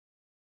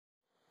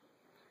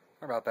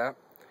about that.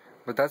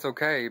 But that's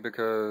okay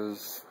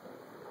because,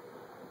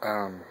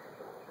 I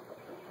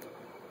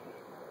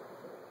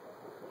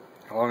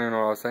don't even know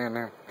what I was saying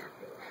now.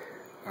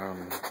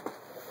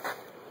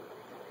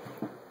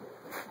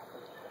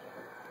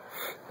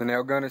 The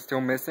nail gun is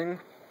still missing.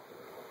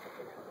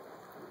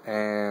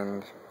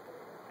 And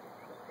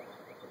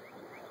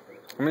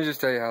let me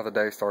just tell you how the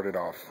day started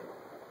off.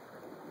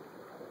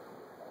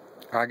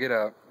 I get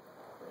up.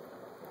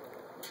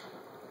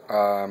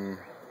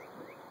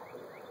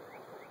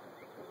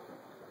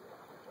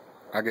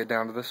 I get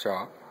down to the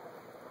shop,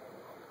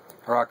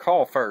 or I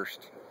call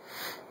first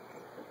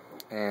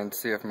and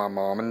see if my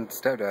mom and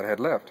stepdad had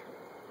left,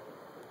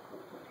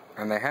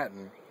 and they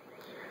hadn't.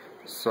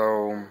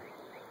 So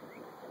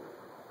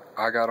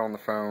I got on the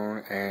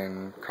phone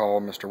and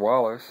called Mr.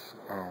 Wallace,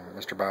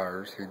 Mr.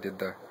 Byers, who did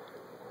the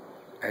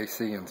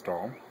AC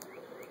install,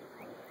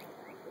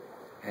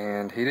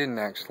 and he didn't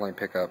actually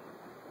pick up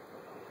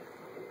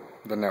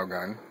the nail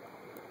gun.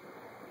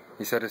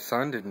 He said his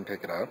son didn't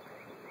pick it up.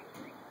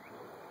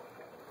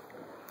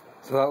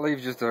 So that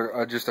leaves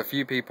just a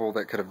few people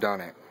that could have done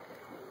it.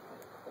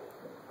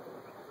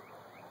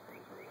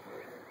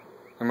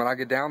 And when I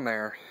get down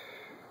there,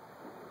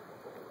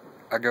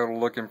 I go to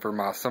looking for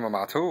some of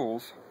my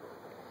tools,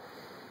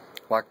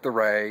 like the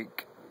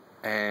rake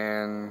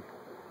and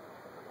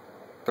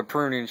the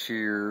pruning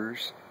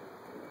shears.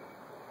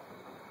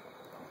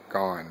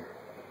 Gone.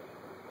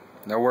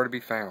 Nowhere to be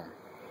found.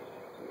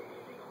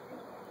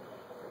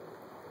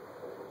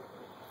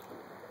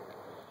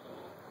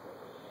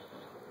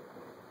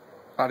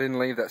 I didn't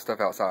leave that stuff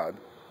outside.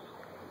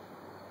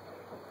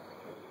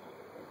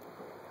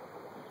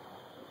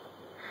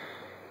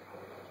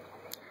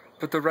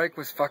 But the rake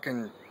was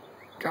fucking,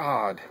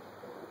 God,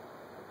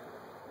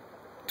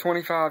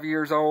 25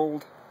 years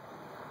old.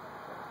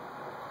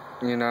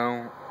 You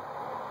know,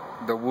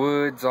 the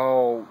wood's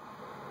all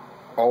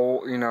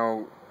old, you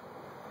know,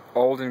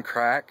 old and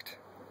cracked.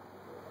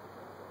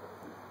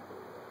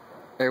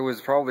 It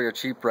was probably a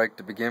cheap rake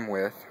to begin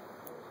with.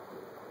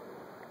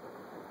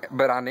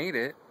 But I need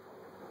it.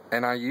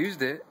 And I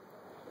used it,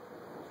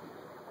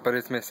 but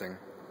it's missing,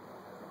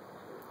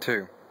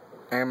 too,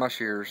 and my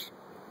shears.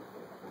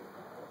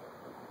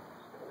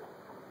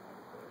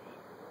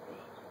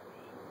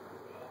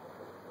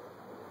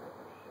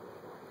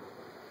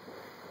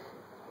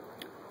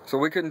 So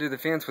we couldn't do the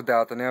fence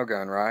without the nail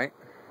gun, right?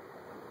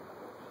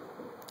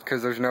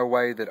 Because there's no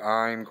way that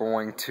I'm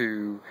going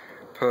to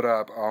put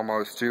up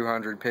almost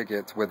 200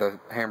 pickets with a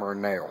hammer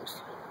and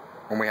nails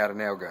when we had a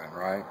nail gun,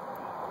 right?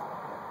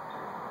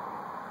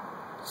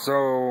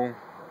 So,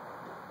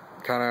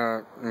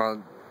 my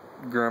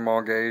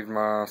grandma gave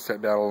my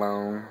stepdad a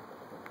loan,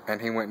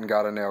 and he went and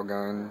got a nail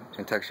gun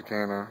in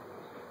Texarkana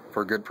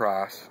for a good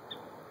price,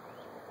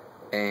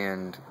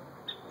 and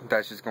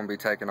that's just going to be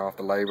taken off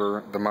the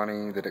labor, the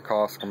money that it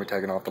costs is going to be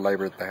taken off the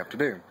labor that they have to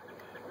do,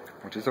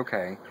 which is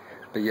okay,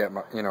 but yet,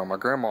 my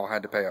grandma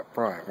had to pay up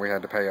front. We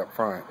had to pay up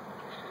front,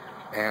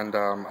 and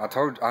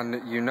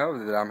you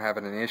know that I'm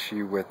having an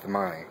issue with the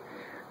money.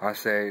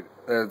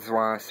 That's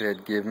why I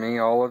said, give me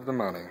all of the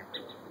money.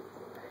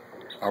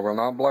 I will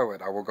not blow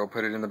it. I will go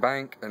put it in the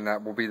bank, and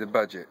that will be the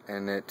budget.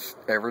 And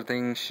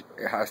everything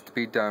has to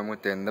be done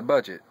within the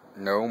budget.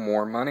 No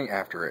more money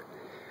after it.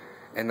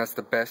 And that's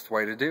the best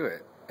way to do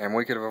it. And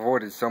we could have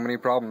avoided so many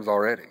problems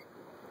already.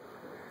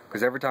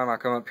 Because every time I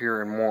come up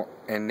here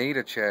and need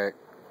a check,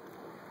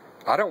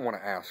 I don't want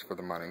to ask for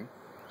the money.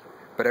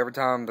 But every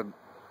time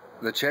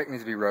the check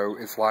needs to be wrote,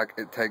 it's like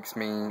it takes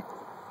me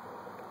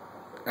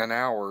an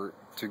hour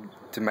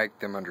to make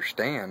them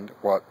understand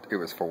what it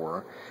was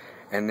for,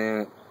 and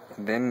then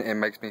it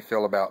makes me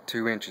feel about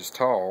 2 inches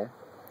tall,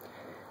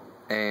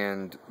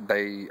 and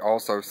they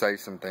also say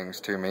some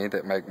things to me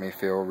that make me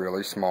feel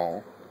really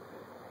small,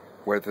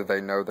 whether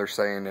they know they're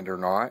saying it or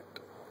not.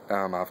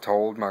 I've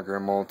told my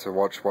grandma to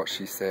watch what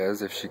she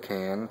says if she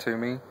can to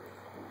me,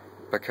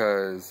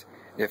 because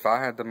if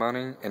I had the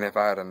money and if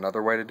I had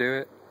another way to do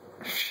it,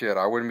 shit,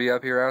 I wouldn't be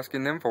up here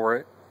asking them for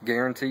it.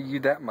 Guarantee you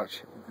that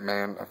much,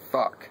 man.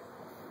 Fuck.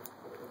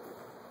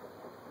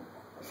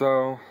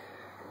 So,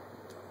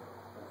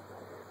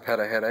 had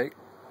a headache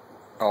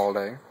all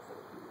day.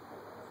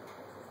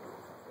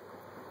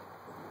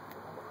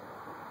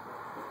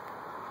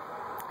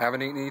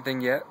 Haven't eaten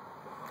anything yet.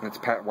 It's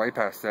way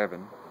past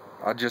 7.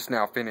 I just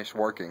now finished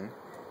working.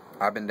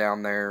 I've been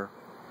down there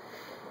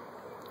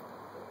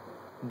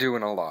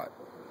doing a lot.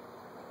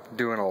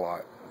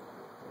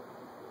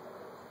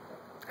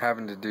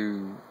 Having to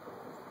do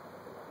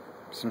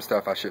some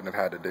stuff I shouldn't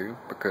have had to do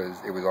because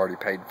it was already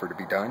paid for to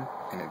be done,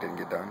 and it didn't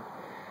get done.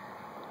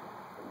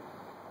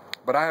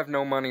 But I have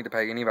no money to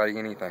pay anybody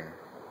anything.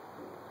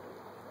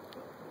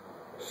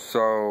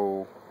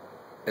 So,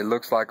 it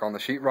looks like on the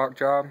sheetrock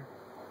job,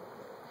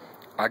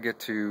 I get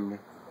to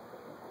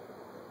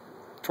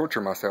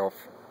torture myself.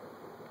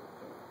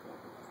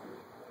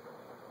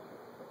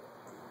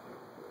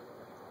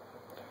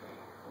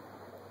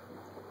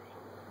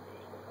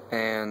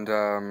 And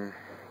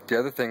the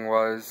other thing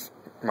was,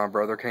 my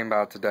brother came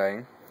by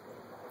today,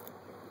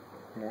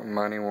 wanting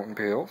money, wanting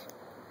pills.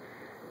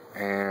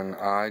 And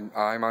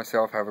I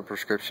myself have a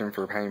prescription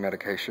for pain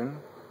medication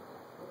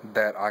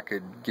that I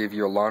could give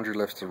you a laundry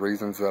list of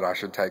reasons that I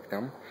should take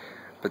them.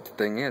 But the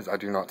thing is, I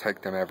do not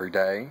take them every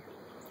day.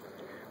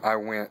 I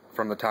went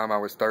from the time I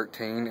was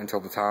 13 until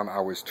the time I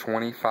was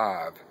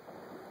 25.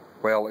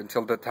 Well,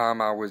 until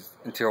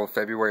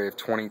February of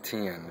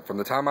 2010. From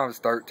the time I was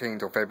 13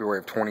 until February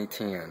of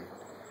 2010.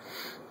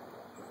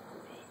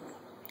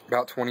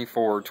 About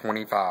 24,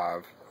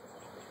 25.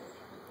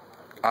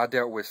 I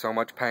dealt with so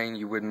much pain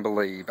you wouldn't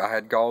believe. I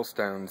had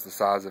gallstones the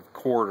size of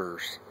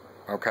quarters,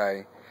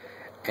 okay?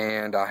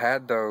 And I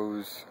had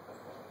those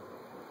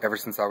ever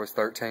since I was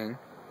 13.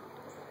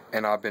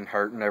 And I've been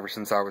hurting ever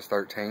since I was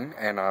 13.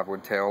 And I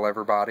would tell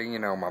everybody, you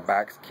know, my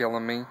back's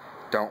killing me.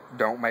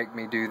 Don't make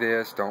me do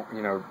this.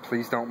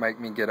 Please don't make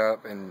me get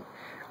up. And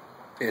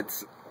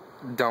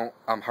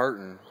I'm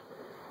hurting.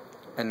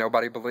 And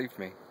nobody believed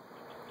me.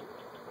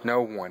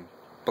 No one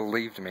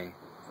believed me.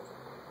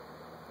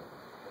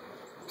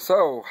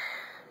 So,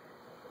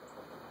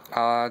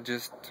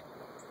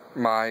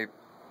 my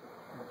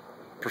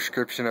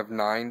prescription of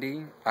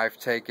 90, I've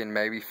taken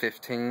maybe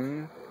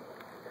 15.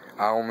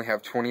 I only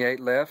have 28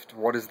 left.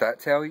 What does that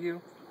tell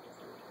you?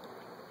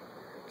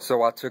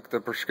 So I took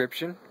the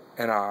prescription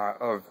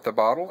of the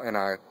bottle and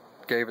I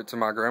gave it to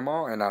my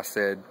grandma and I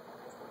said,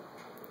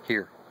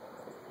 here.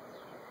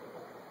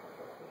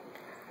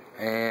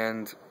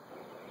 And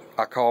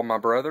I called my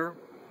brother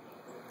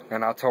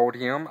and I told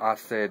him, I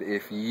said,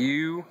 if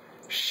you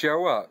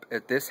show up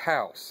at this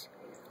house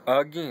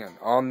again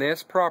on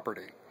this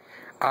property,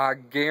 I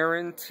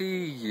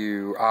guarantee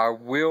you I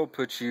will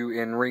put you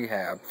in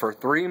rehab for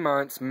 3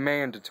 months,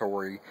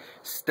 mandatory,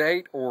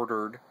 state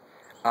ordered.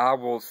 I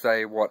will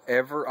say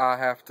whatever I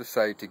have to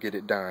say to get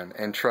it done,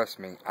 and trust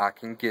me, I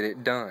can get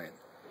it done.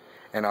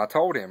 And I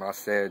told him, I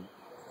said,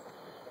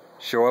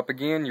 show up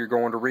again, you're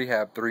going to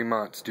rehab 3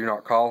 months. Do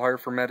not call her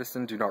for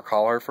medicine, do not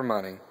call her for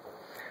money.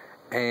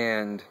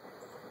 And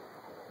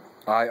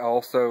I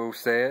also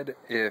said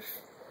if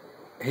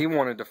he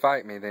wanted to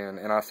fight me then,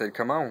 and I said,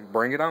 come on,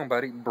 bring it on,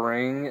 buddy,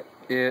 bring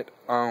it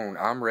on.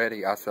 I'm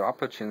ready. I said, I'll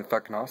put you in the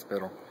fucking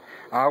hospital.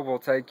 I will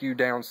take you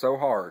down so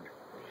hard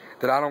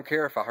that I don't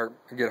care if I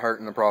get hurt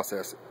in the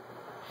process.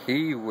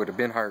 He would have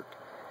been hurt,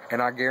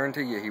 and I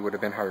guarantee you he would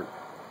have been hurt.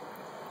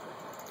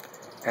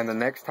 And the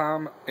next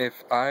time,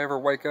 if I ever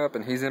wake up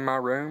and he's in my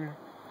room,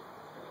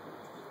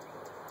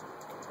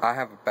 I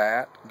have a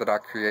bat that I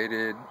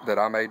created, that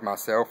I made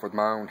myself with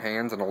my own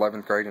hands in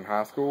 11th grade in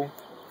high school.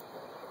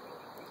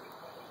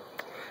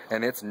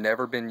 And it's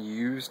never been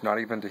used, not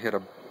even to hit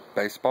a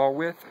baseball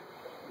with.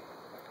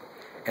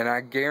 And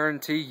I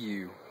guarantee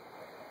you,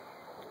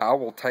 I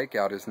will take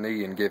out his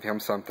knee and give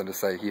him something to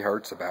say he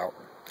hurts about.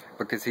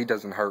 Because he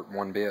doesn't hurt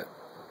one bit.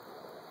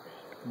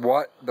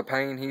 What the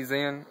pain he's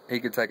in, he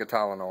could take a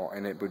Tylenol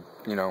and it would,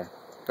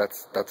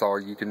 that's all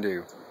you can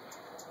do.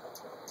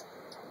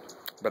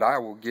 But I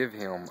will give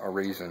him a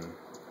reason.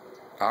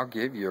 I'll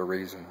give you a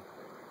reason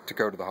to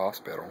go to the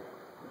hospital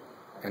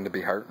and to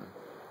be hurting.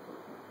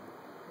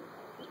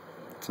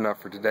 It's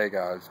enough for today,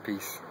 guys.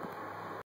 Peace.